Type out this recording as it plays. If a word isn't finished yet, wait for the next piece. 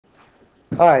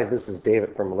Hi, this is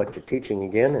David from Electric Teaching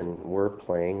again, and we're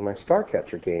playing my Star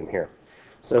Catcher game here.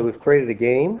 So we've created a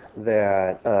game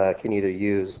that can either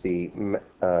use the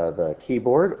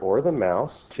keyboard or the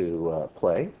mouse to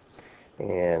play.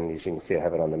 And as you can see, I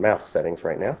have it on the mouse settings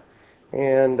right now.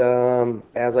 And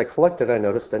as I collected, I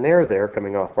noticed an error there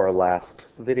coming off our last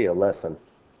video lesson.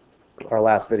 Our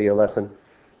last video lesson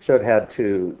showed how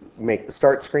to make the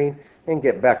start screen and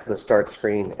get back to the start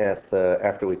screen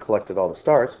after we collected all the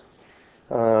stars.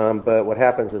 But what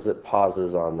happens is it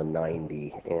pauses on the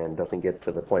 90 and doesn't get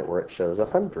to the point where it shows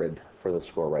 100 for the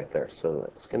score right there. So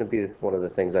that's going to be one of the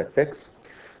things I fix.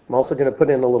 I'm also going to put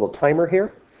in a little timer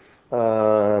here.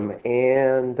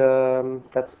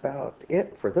 That's about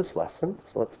it for this lesson.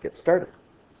 So let's get started.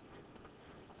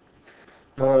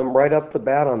 Right up the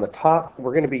bat on the top,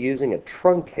 we're going to be using a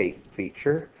truncate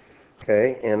feature.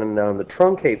 Okay, and the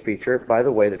truncate feature, by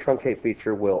the way, the truncate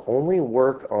feature will only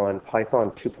work on Python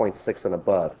 2.6 and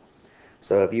above.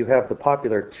 So if you have the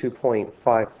popular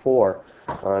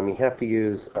 2.54, you have to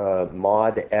use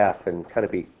mod F and kind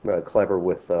of be clever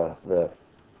with the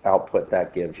output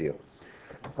that gives you.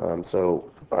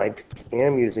 So I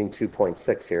am using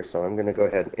 2.6 here, so I'm going to go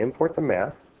ahead and import the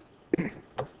math.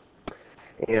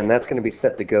 And that's going to be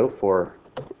set to go for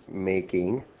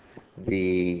making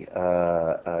the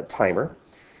timer.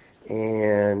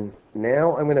 And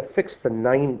now I'm going to fix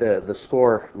the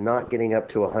score not getting up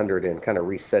to 100 and kind of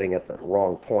resetting at the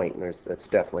wrong point. And that's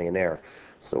definitely an error.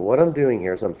 So what I'm doing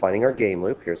here is I'm finding our game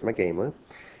loop. Here's my game loop.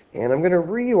 And I'm going to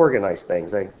reorganize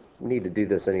things. I need to do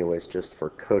this anyways just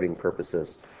for coding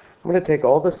purposes. I'm going to take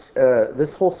all this,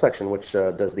 this whole section, which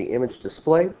does the image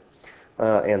display,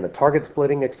 and the target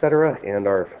splitting, etc., and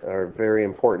our very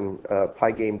important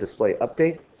Pygame display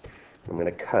update. I'm going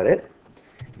to cut it,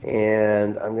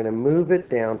 and I'm going to move it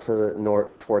down to the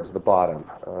towards the bottom,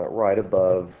 right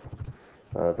above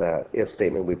that if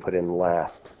statement we put in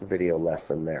last video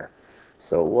lesson there.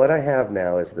 So what I have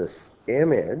now is this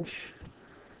image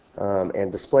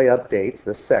and display updates.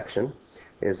 This section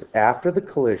is after the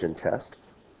collision test,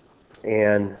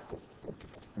 and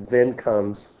then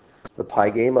comes the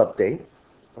Pygame update,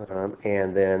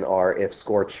 and then our if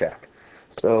score check.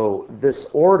 So this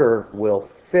order will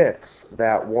fix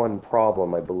that one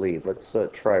problem, I believe. Let's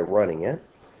try running it.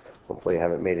 Hopefully I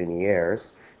haven't made any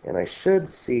errors. And I should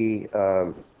see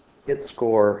it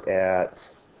score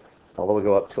at, although we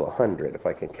go up to 100, if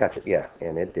I can catch it. Yeah,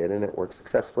 and it did, and it worked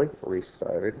successfully.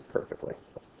 Restarted perfectly.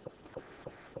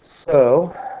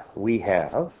 So we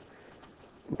have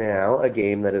now a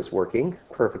game that is working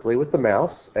perfectly with the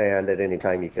mouse, and at any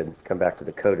time you can come back to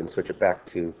the code and switch it back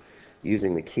to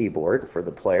using the keyboard for the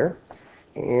player.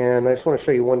 And I just want to show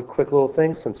you one quick little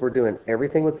thing. Since we're doing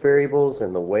everything with variables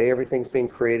and the way everything's being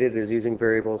created is using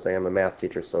variables, I am a math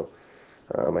teacher, so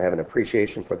I have an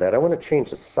appreciation for that. I want to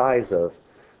change the size of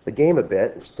the game a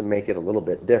bit just to make it a little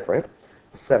bit different,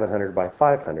 700 by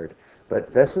 500.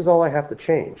 But this is all I have to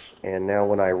change. And now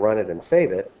when I run it and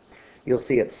save it, you'll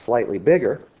see it's slightly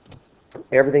bigger.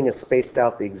 Everything is spaced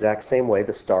out the exact same way.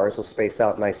 The stars will space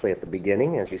out nicely at the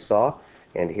beginning, as you saw,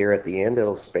 and here at the end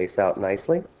it'll space out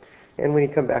nicely. And when you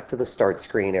come back to the start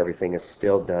screen, everything is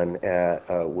still done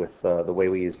with the way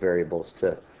we use variables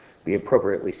to be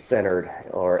appropriately centered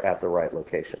or at the right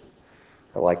location.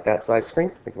 I like that size screen.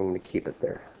 I think I'm going to keep it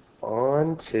there.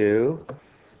 On to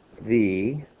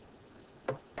the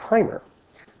timer.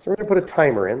 So we're going to put a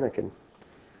timer in that can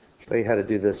show you how to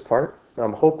do this part.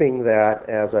 I'm hoping that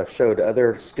as I've showed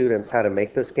other students how to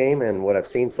make this game, and what I've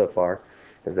seen so far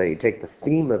is that you take the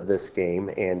theme of this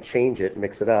game and change it,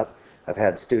 mix it up. I've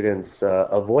had students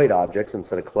avoid objects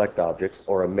instead of collect objects,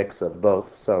 or a mix of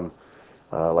both. Some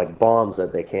like bombs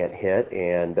that they can't hit,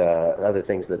 and other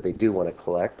things that they do want to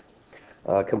collect.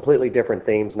 Completely different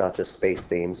themes, not just space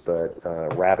themes, but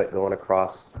rabbit going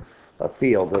across a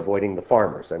field avoiding the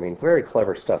farmers. I mean, very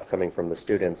clever stuff coming from the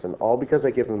students, and all because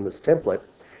I give them this template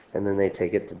and then they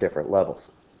take it to different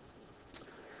levels.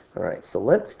 All right, so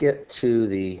let's get to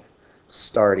the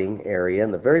starting area,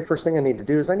 and the very first thing I need to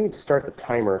do is I need to start the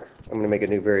timer. I'm going to make a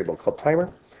new variable called timer.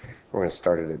 We're going to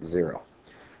start it at 0.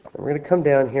 And we're going to come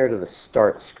down here to the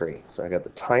start screen. So I got the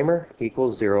timer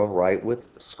equals 0, right, with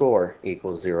score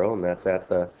equals 0, and that's at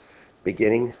the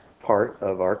beginning part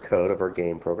of our code of our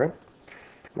game program.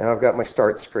 Now I've got my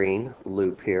start screen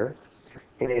loop here,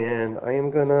 and I am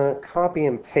going to copy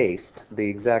and paste the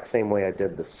exact same way I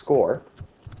did the score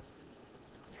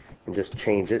and just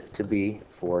change it to be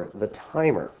for the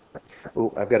timer.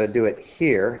 Ooh, I've got to do it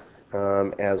here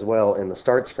as well in the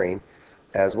start screen,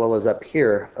 as well as up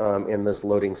here in this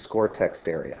loading score text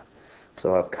area.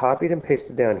 So I've copied and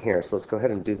pasted down here, so let's go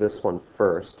ahead and do this one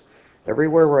first.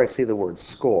 Everywhere where I see the word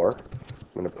score,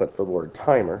 I'm going to put the word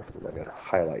timer. I'm going to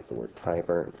highlight the word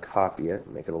timer and copy it,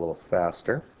 make it a little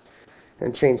faster.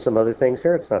 And change some other things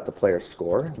here. It's not the player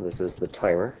score. This is the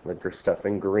timer. The stuff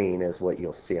in green is what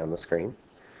you'll see on the screen.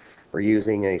 We're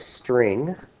using a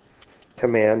string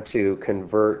command to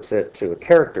convert it to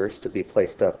characters to be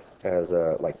placed up as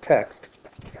like text.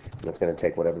 And it's going to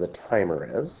take whatever the timer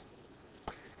is.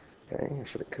 Okay, I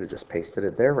could have just pasted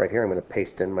it there. Right here, I'm going to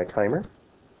paste in my timer.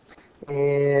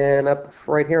 And up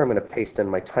right here, I'm going to paste in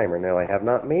my timer. Now, I have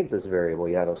not made this variable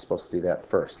yet. I was supposed to do that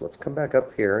first. Let's come back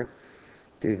up here and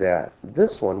do that.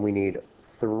 This one, we need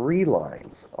 3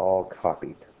 lines all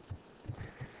copied.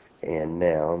 And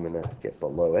now I'm going to get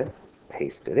below it,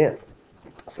 paste it in.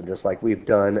 So just like we've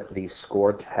done the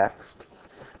score text,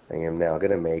 I am now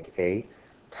going to make a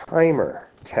timer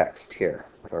text here,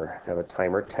 or have a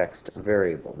timer text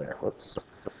variable there. Whoops,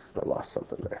 I lost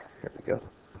something there. Here we go.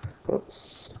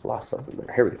 Whoops, lost something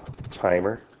there. Here we go.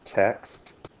 Timer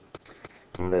text.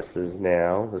 And this is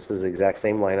the exact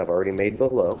same line I've already made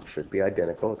below. Should be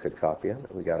identical. I could copy it.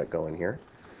 We got it going here.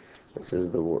 This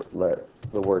is the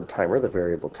word timer, the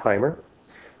variable timer.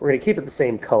 We're going to keep it the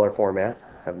same color format.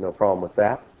 I have no problem with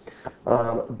that.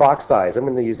 Box size. I'm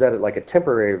going to use that as like a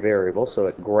temporary variable, so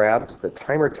it grabs the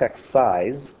timer text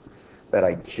size that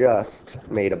I just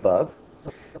made above,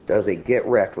 does a get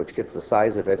rect, which gets the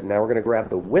size of it, and now we're going to grab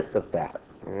the width of that.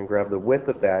 We're going to grab the width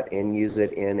of that and use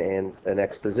it in an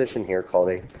exposition here called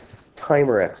a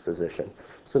timer exposition.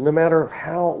 So no matter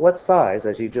what size,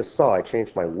 as you just saw, I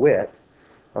changed my width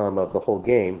of the whole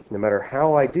game. No matter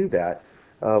how I do that,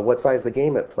 what size the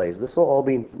game it plays, this will all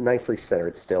be nicely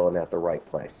centered still and at the right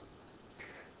place.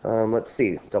 Let's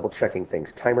see, double checking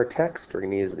things. Timer text, we're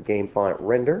going to use the game font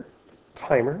render,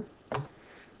 timer.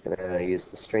 Going to use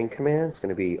the string command. It's going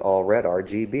to be all red,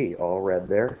 RGB, all red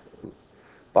there.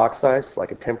 Box size,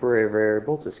 like a temporary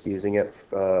variable, just using it,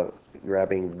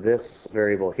 grabbing this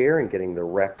variable here and getting the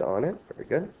rect on it. Very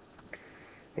good.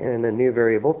 And a new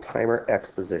variable, timer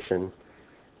exposition,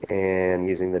 and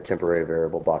using the temporary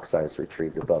variable box size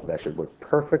retrieved above. That should work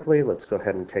perfectly. Let's go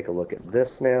ahead and take a look at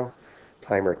this now.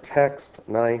 Timer text,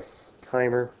 nice.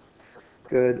 Timer,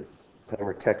 good.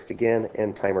 Timer text again,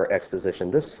 and timer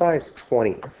exposition. This size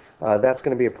 20, that's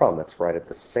going to be a problem. That's right at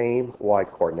the same y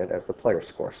coordinate as the player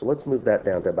score. So let's move that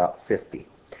down to about 50.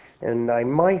 And I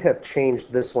might have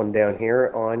changed this one down here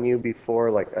on you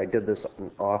before, like I did this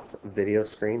off video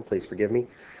screen. Please forgive me.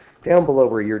 Down below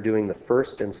where you're doing the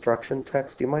first instruction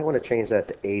text, you might want to change that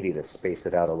to 80 to space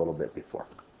it out a little bit before.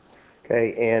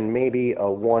 Okay, and maybe a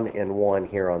 1 and 1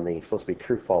 here on the, supposed to be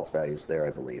true-false values there, I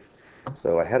believe.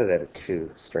 So I had it at a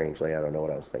 2, strangely. I don't know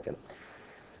what I was thinking.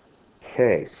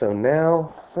 Okay, so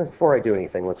now, before I do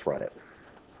anything, let's run it.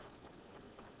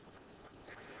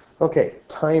 Okay,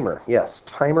 timer. Yes,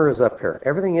 timer is up here.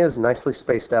 Everything is nicely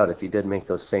spaced out if you did make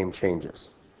those same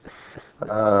changes.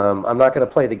 I'm not going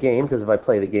to play the game, because if I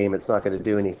play the game, it's not going to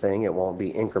do anything. It won't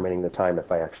be incrementing the time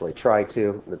if I actually try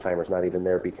to. The timer's not even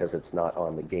there because it's not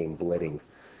on the game blitting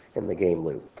in the game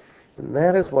loop. And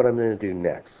that is what I'm going to do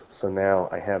next. So now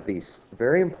I have these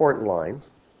very important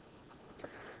lines. I'm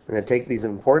going to take these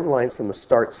important lines from the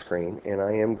start screen, and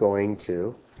I am going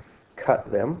to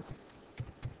cut them.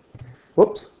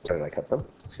 Whoops, how did I cut them?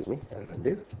 Excuse me, how did I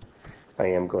do? I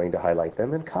am going to highlight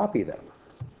them and copy them.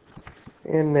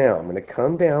 And now I'm going to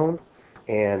come down,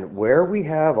 and where we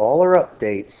have all our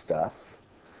update stuff,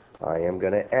 I am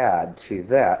going to add to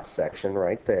that section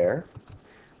right there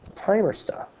the timer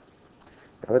stuff.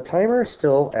 Now the timer is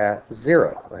still at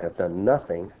 0. I have done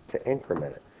nothing to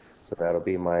increment it. So that'll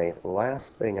be my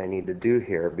last thing I need to do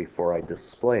here before I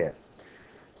display it.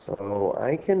 So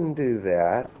I can do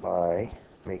that by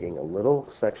making a little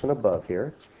section above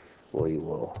here. We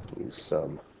will use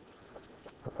some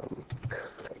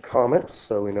comments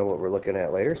so we know what we're looking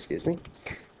at later. Excuse me.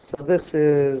 So this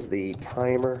is the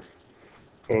timer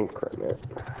increment.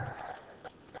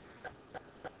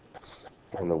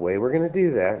 And the way we're going to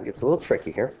do that, it gets a little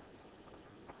tricky here.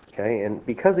 Okay, and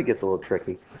because it gets a little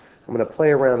tricky, I'm going to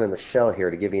play around in the shell here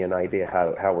to give you an idea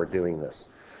how we're doing this.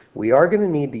 We are going to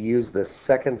need to use this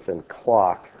seconds and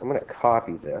clock. I'm going to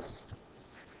copy this.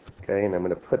 Okay, and I'm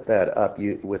going to put that up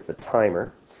with the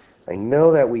timer. I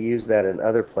know that we use that in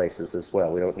other places as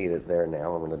well. We don't need it there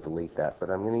now. I'm going to delete that. But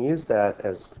I'm going to use that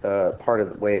as part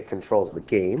of the way it controls the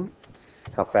game,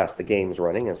 how fast the game's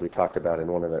running, as we talked about in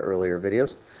one of the earlier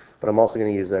videos. But I'm also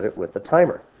going to use that with the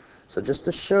timer. So just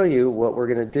to show you what we're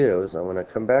going to do is I'm going to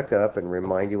come back up and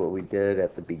remind you what we did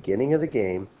at the beginning of the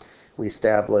game. We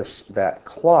established that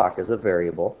clock as a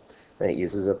variable, and it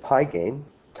uses a Pygame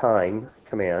time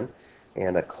command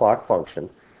and a clock function.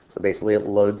 So basically it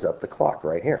loads up the clock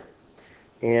right here.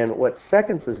 And what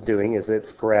seconds is doing is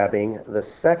it's grabbing the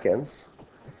seconds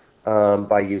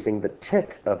by using the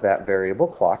tick of that variable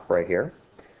clock right here.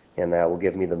 And that will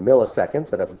give me the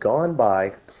milliseconds that have gone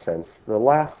by since the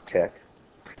last tick,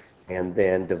 and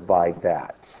then divide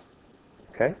that.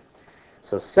 Okay?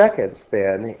 So seconds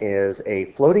then is a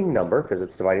floating number because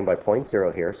it's dividing by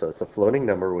 0.0 here. So it's a floating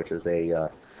number, which is a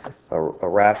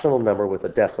rational number with a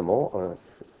decimal.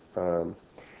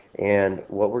 And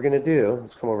what we're going to do,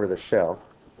 let's come over to the shell.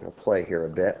 I'm going to play here a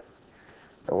bit.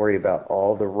 Don't worry about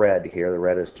all the red here. The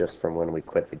red is just from when we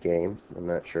quit the game. I'm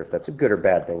not sure if that's a good or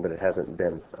bad thing, but it hasn't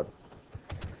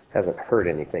hurt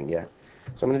anything yet.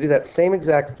 So I'm going to do that same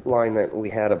exact line that we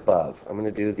had above. I'm going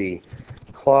to do the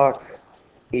clock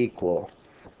equal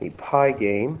the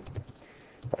Pygame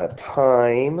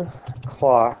time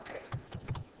clock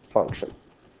function.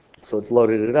 So it's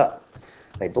loaded it up.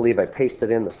 I believe I pasted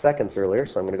in the seconds earlier,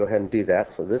 so I'm going to go ahead and do that.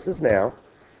 So this is now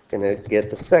going to get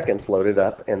the seconds loaded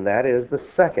up, and that is the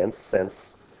seconds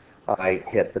since I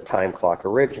hit the time clock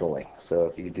originally. So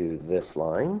if you do this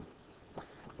line,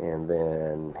 and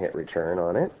then hit return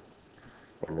on it,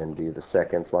 and then do the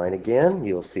seconds line again,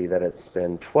 you'll see that it's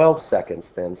been 12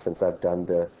 seconds then since I've done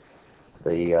the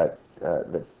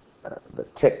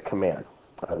tick command,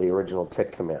 the original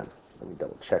tick command. Let me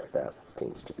double check that. It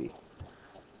seems to be.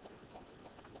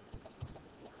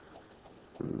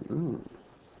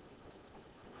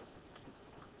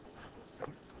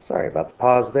 Sorry about the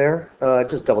pause there.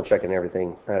 Just double checking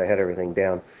everything. I had everything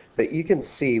down. But you can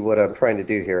see what I'm trying to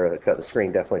do here. The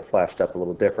screen definitely flashed up a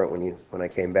little different when I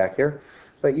came back here.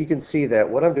 But you can see that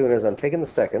what I'm doing is I'm taking the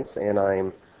seconds and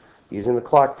I'm using the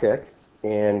clock tick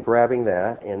and grabbing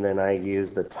that, and then I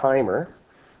use the timer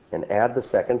and add the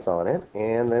seconds on it,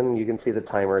 and then you can see the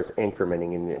timer is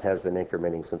incrementing, and it has been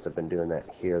incrementing since I've been doing that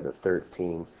here, the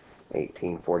 13,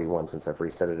 18, 41, since I've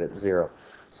reset it at 0.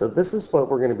 So this is what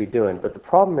we're going to be doing, but the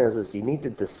problem is you need to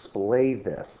display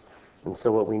this. And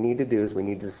so what we need to do is we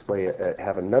need to display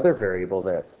have another variable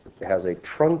that has a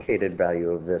truncated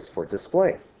value of this for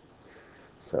display.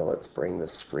 So let's bring the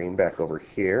screen back over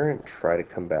here and try to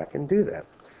come back and do that.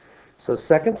 So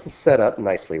seconds is set up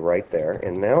nicely right there,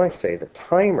 and now I say the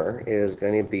timer is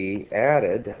going to be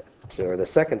added to, or the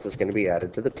seconds is going to be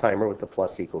added to the timer with the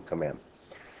plus equal command.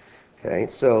 Okay,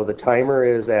 so the timer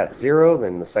is at 0,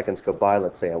 then the seconds go by.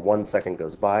 Let's say 1 second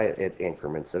goes by, it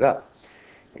increments it up.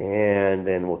 And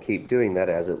then we'll keep doing that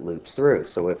as it loops through.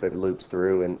 So if it loops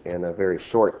through in a very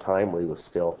short time, we will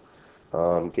still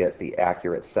get the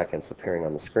accurate seconds appearing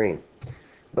on the screen.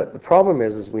 But the problem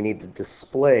is we need to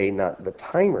display, not the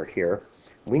timer here,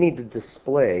 we need to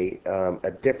display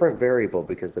a different variable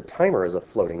because the timer is a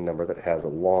floating number that has a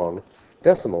long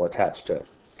decimal attached to it.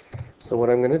 So what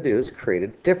I'm going to do is create a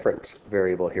different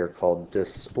variable here called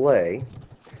display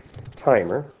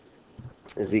timer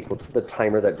is equal to the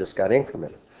timer that just got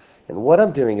incremented. And what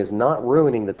I'm doing is not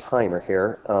ruining the timer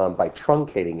here by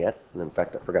truncating it. And in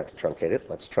fact, I forgot to truncate it.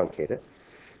 Let's truncate it.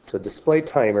 So display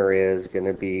timer is going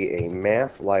to be a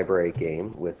math library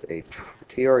game with a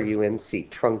TRUNC,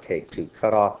 truncate, to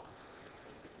cut off.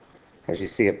 As you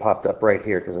see, it popped up right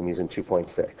here because I'm using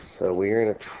 2.6. So we're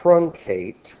going to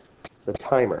truncate the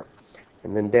timer.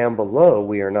 And then down below,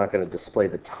 we are not going to display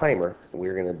the timer.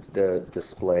 We're going to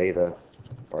display the,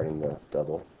 pardon the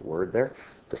double word there,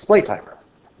 display timer.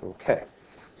 Okay,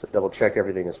 so double check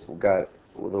everything is got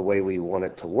the way we want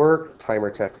it to work.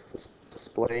 Timer text is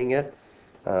displaying it.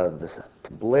 The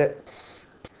blitz,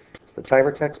 it's the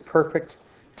timer text, perfect.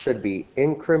 Should be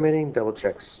incrementing, double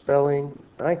check spelling.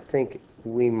 I think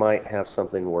we might have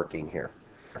something working here.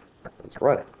 Let's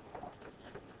run it.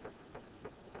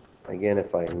 Again,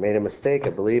 if I made a mistake, I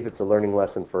believe it's a learning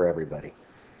lesson for everybody.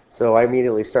 So I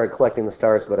immediately started collecting the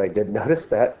stars, but I did notice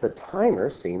that the timer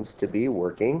seems to be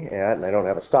working at, and I don't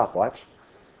have a stopwatch,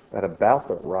 at about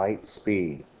the right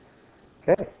speed.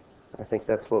 Okay, I think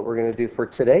that's what we're going to do for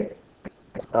today.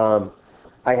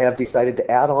 I have decided to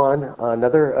add on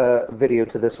another video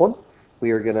to this one.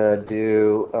 We are going to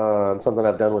do something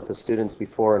I've done with the students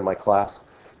before in my class,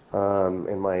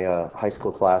 in my high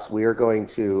school class. We are going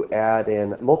to add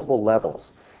in multiple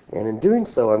levels. And in doing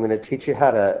so, I'm going to teach you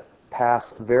how to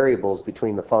pass variables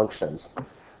between the functions.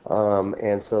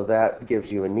 And so that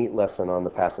gives you a neat lesson on the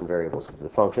passing variables of the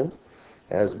functions,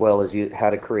 as well as how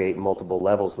to create multiple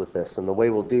levels with this. And the way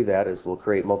we'll do that is we'll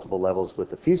create multiple levels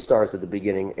with a few stars at the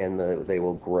beginning, and they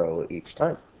will grow each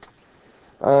time.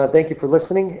 Thank you for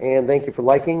listening, and thank you for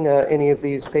liking any of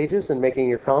these pages and making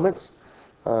your comments.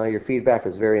 Your feedback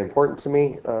is very important to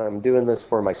me. I'm doing this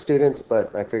for my students,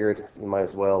 but I figured you might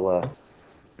as well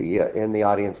be in the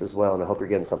audience as well, and I hope you're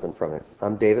getting something from it.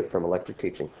 I'm David from Electric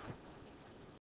Teaching.